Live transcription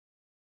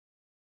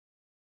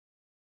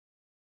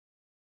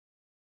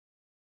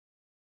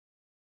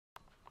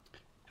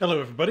Hello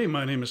everybody,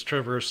 my name is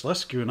Trevor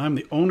Slescu and I'm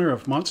the owner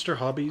of Monster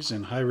Hobbies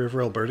in High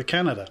River, Alberta,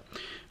 Canada.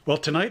 Well,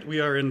 tonight we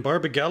are in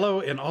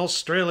Barbagallo in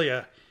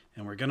Australia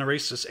and we're going to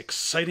race this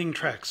exciting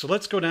track. So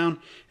let's go down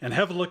and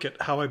have a look at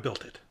how I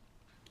built it.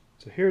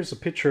 So here's a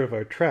picture of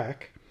our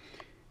track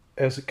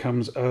as it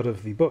comes out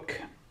of the book.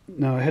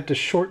 Now I had to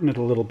shorten it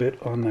a little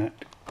bit on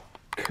that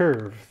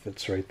curve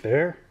that's right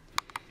there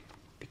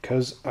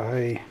because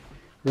I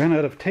ran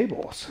out of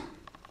tables.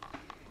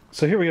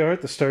 So here we are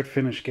at the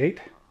start-finish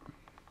gate.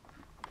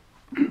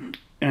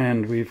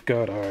 And we've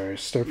got our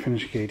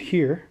start-finish gate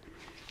here.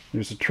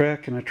 There's a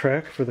track and a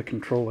track for the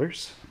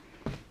controllers.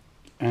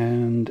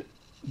 And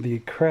the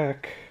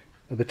crack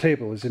of the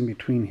table is in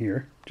between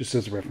here, just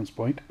as a reference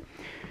point.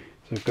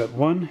 So we've got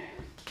 1,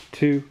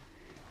 2,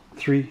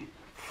 3,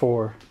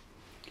 4,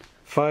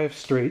 5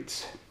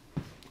 straights.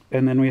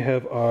 And then we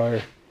have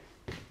our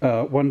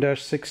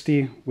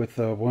 1-60 with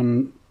a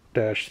 1-30,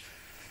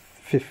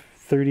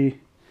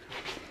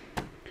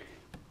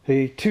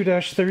 a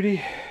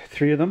 2-30,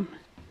 3 of them.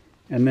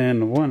 And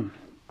then 1,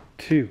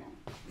 2,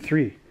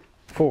 3,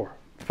 4,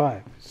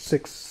 5,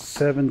 6,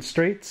 7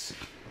 straights.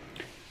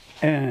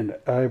 And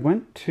I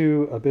went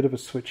to a bit of a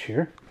switch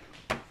here.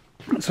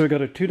 So we got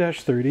our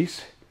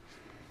 2-30s,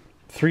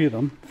 3 of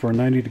them for a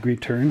 90-degree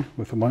turn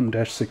with a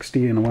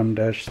 1-60 and a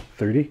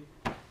 1-30,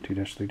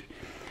 2-30.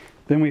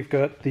 Then we've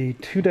got the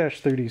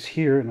 2-30s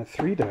here and a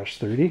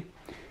 3-30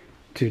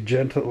 to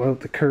gentle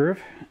out the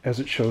curve as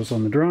it shows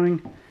on the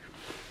drawing.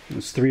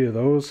 There's 3 of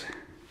those.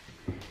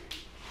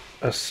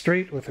 A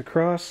straight with a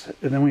cross,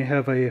 and then we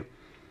have a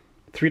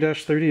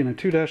 3-30 and a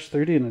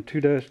 2-30 and a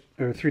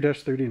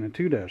 3-30 and a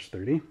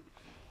 2-30.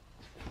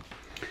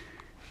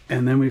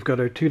 And then we've got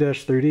our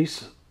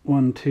 2-30s,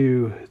 1,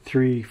 2,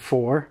 3,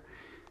 4,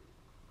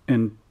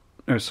 and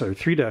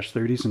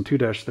 3-30s and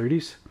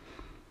 2-30s.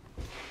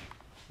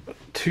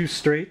 2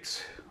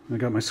 straights. I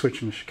got my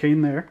switch and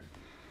chicane there.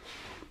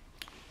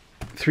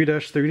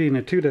 3-30 and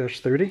a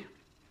 2-30.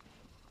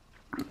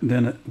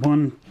 Then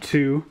 1,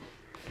 2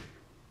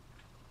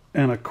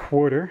 and a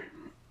quarter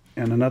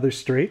and another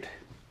straight,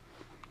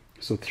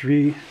 so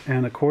 3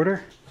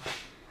 1/4,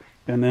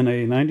 and then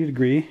a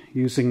 90-degree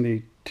using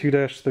the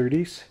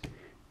 2-30s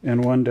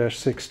and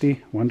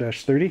 1-60,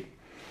 1-30,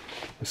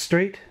 a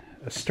straight,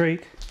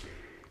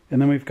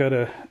 and then we've got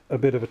a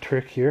bit of a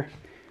trick here,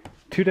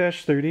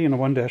 2-30 and a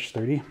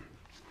 1-30,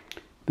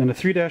 then a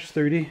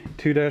 3-30,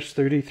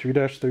 2-30,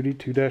 3-30,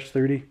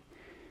 2-30,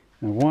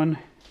 and 1,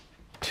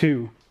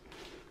 2,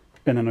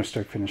 and then a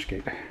start-finish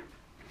gate.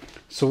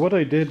 So what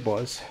I did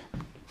was,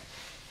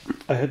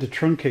 I had to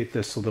truncate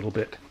this a little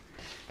bit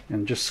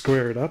and just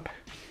square it up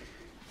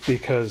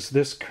because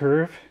this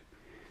curve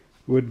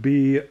would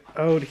be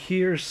out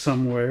here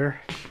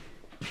somewhere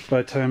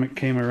by the time it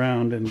came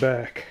around and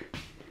back.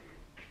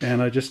 And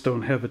I just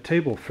don't have a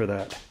table for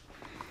that.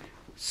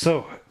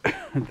 So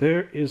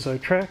there is our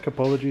track.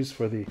 Apologies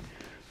for the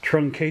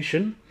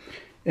truncation.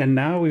 And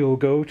now we will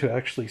go to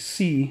actually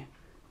see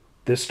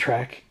this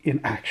track in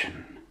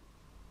action.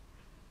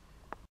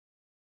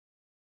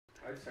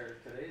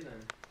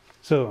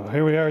 So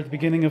here we are at the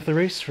beginning of the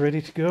race,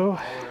 ready to go.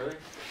 Oh, really?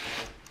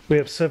 We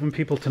have 7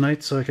 people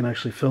tonight, so I can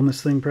actually film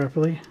this thing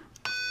properly.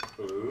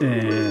 Ooh.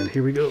 And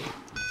here we go.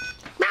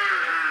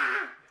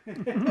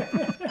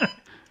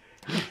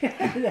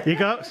 You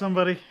got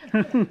somebody.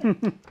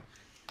 It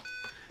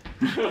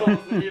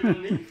wasn't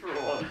even me for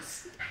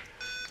once.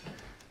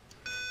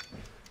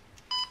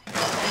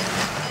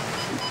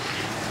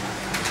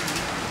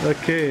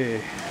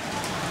 Okay.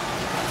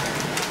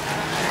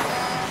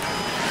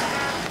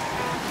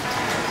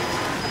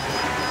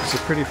 It's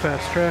a pretty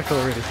fast track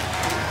already.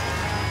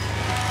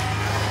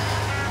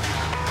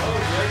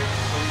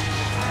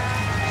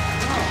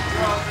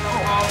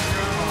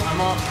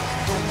 I'm off.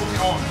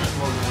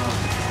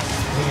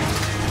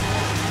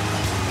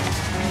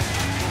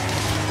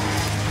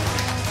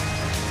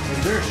 Is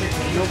there a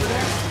 16 over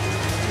there?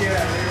 Yeah,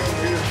 they're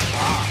over here.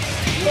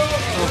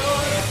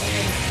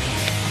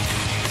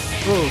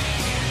 Oh.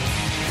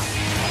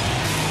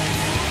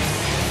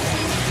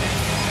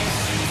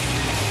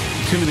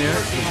 Too many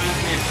accidents.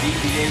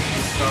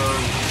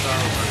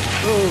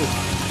 Oh.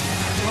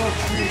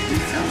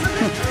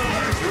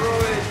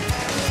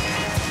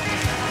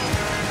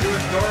 You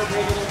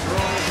adorable little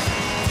drone.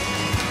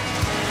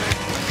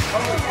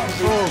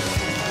 Oh.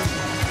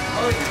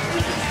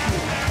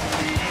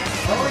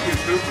 Oh, you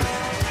Cooper.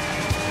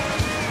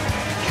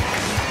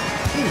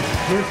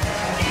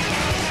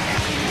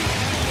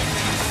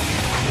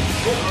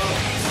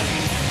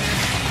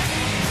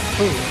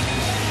 Oh.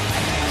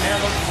 Yeah,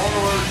 look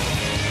forward.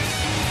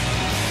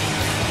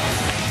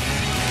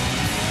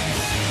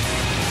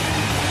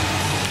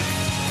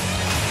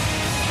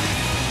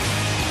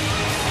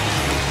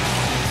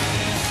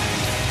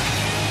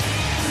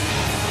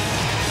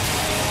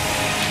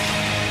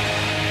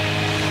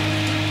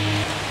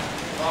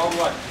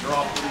 What?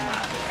 Drop in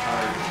that.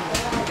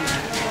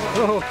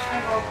 Oh.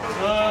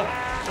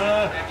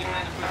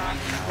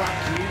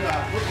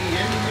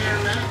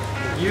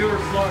 You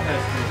were slot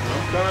testing, so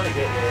I'm trying to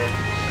get there.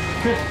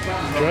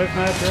 Drive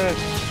Matt Drive.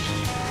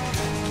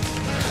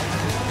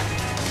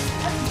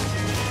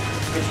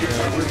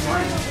 Where's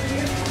mine?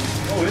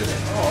 Oh, is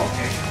it? Oh,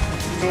 okay.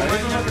 So I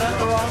was looking at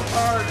the wrong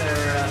car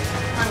there.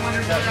 I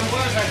wondered what it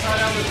was. I thought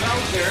I was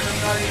out there, and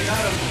I'm not even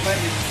out. I'm trying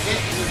to get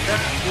to the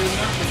track. There's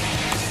nothing.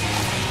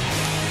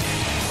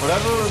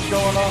 Whatever was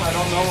going on, I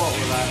don't know what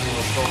was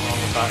going on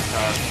with that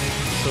car.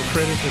 So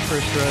Fred is your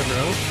first driver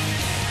out.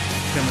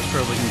 Camera's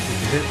probably going to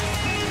take a hit.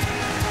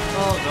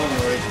 Oh, don't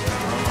worry.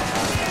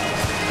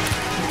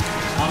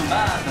 I'm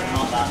bad, but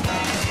not that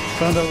bad.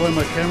 Found out why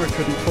my camera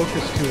couldn't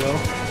focus too well.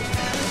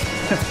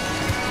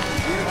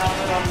 You have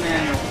it on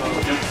manual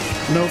focus.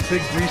 No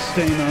big grease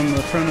stain on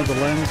the front of the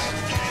lens.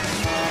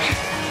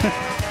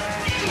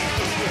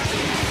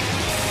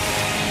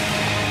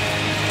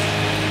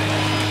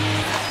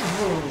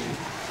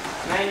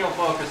 Manual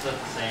focus does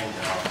the same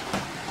job.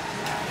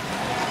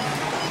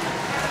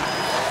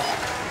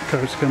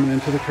 Car's coming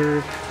into the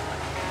curve.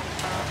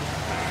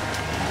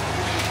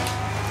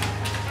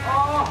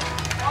 Oh!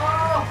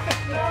 Oh!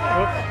 No!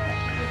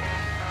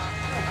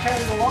 I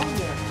carried along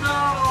there. No!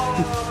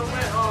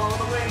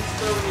 The wing's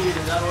still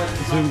needed. That was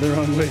Zoomed the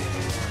wrong way.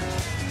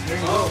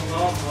 Oh,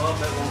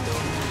 that won't do.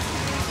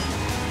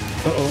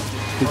 Uh-oh.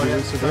 Did you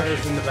lose the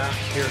brush? In the back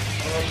here.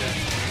 Okay.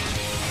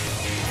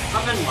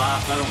 I've been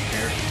laughed. I don't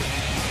care.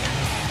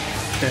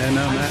 And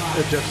now Matt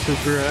adjusts his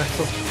rear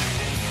axle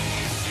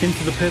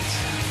into the pits.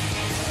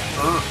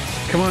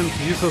 Come on,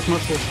 use those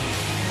muscles.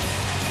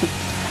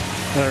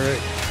 All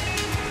right.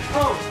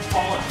 Oh,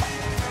 fallen.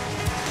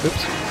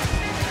 Oops.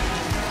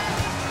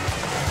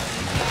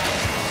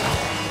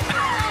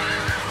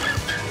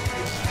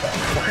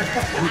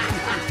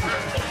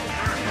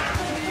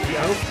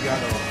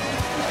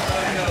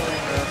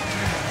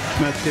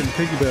 Matt's getting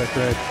piggyback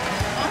ride.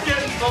 I'm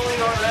getting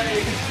bullied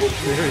already.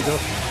 There you go.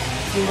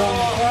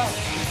 Oh.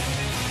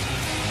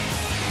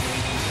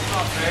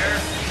 Not fair.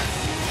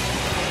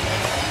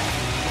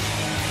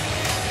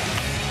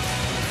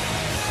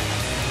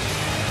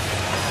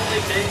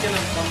 Only taken a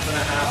month and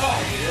a half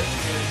to do this.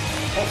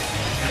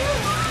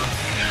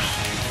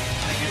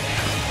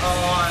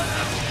 Oh, I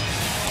know.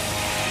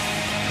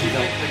 You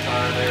take the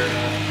car there,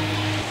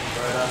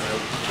 right on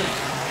road.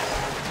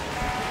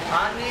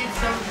 I need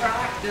some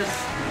practice.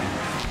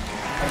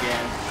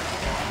 Again.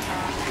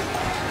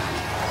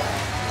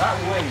 That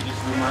wing just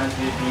reminds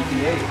me of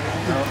BB-8.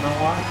 I don't know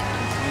why.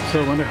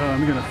 So I wonder how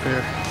I'm gonna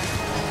fare.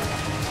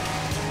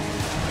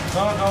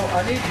 No,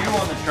 I need you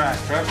on the track,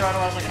 Trevor,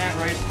 otherwise I can't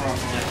race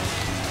properly.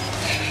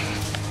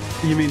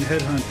 You mean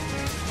headhunt?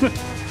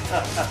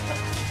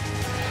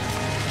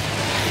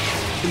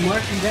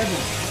 Mark and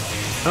Devin.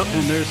 Oh,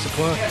 and there's the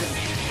clock.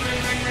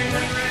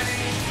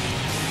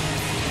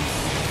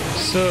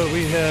 So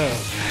we have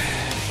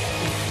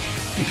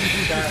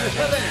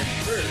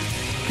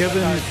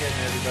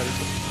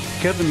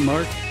Kevin,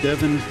 Mark,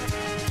 Devin,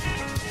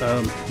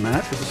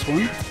 Matt, is this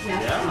one?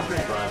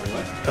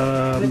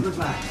 Yeah,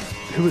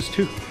 Who was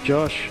two?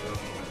 Josh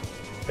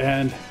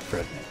and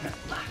Fred.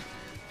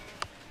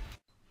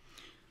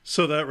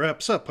 So that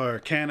wraps up our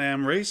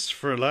Can-Am race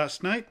for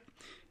last night.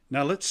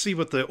 Now let's see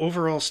what the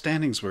overall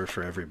standings were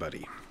for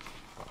everybody.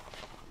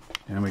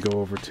 And we go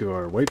over to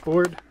our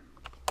whiteboard.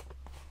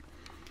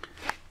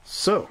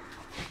 So,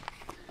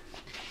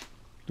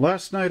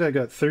 last night I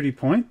got 30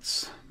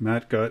 points.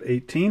 Matt got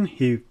 18.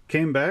 He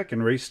came back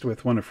and raced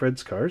with one of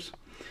Fred's cars.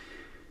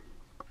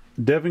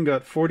 Devin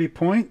got 40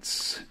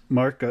 points.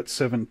 Mark got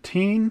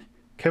 17.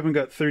 Kevin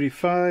got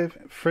 35.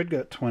 Fred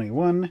got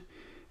 21.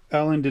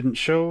 Alan didn't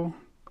show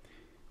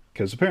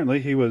because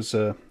apparently he was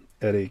at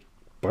a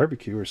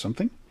barbecue or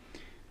something.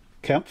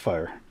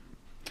 Campfire.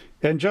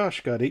 And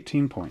Josh got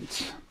 18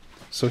 points.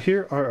 So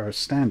here are our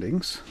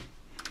standings.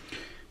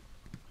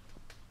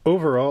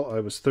 Overall,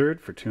 I was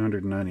third for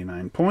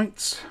 299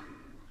 points.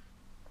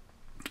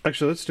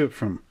 Actually, let's do it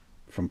from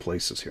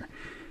places here.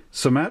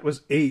 So Matt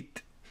was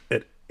 8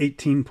 at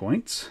 18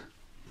 points.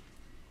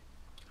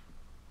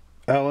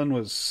 Alan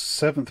was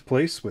 7th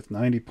place with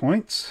 90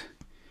 points.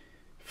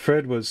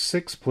 Fred was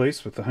 6th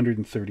place with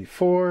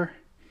 134.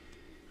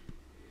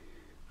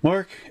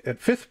 Mark at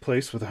 5th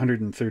place with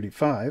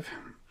 135.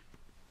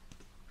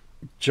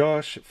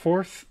 Josh at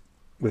 4th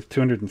with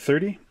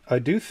 230. I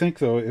do think,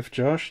 though, if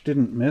Josh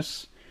didn't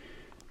miss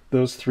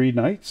those 3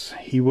 nights,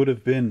 he would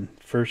have been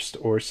 1st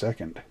or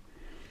 2nd.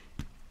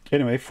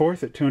 Anyway,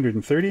 4th at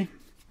 230.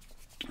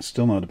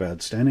 Still not a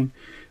bad standing.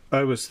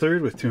 I was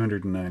 3rd with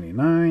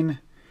 299.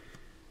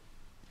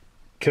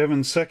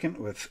 Kevin 2nd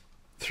with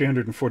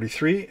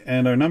 343.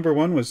 And our number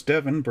 1 was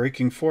Devin,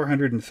 breaking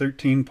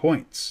 413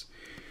 points.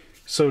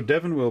 So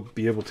Devin will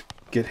be able to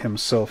get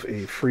himself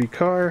a free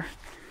car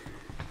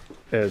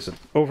as an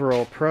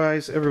overall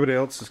prize. Everybody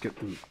else is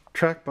getting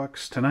track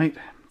bucks tonight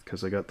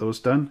because I got those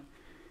done.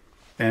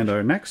 And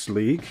our next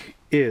league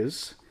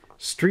is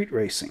street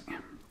racing.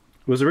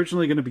 It was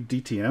originally going to be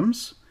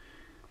DTMs,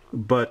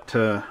 but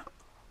I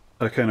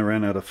kind of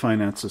ran out of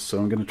finances, so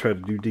I'm going to try to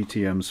do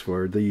DTMs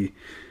for the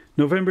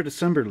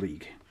November-December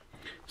league.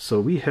 So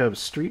we have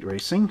street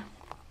racing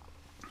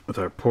with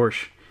our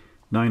Porsche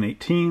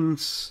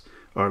 918s,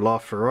 our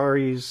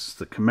LaFerraris,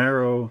 the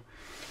Camaro,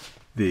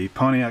 the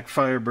Pontiac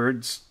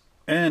Firebirds,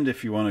 And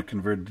if you want to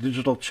convert a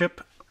digital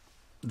chip,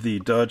 the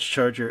Dodge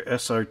Charger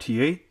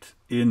SRT8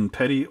 in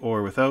petty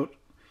or without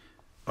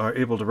are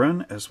able to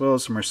run, as well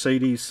as a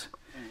Mercedes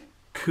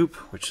Coupe,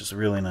 which is a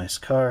really nice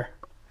car.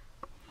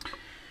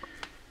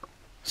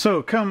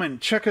 So come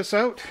and check us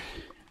out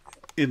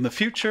in the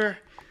future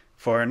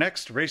for our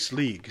next race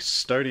league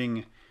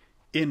starting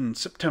in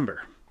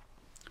September.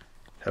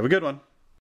 Have a good one.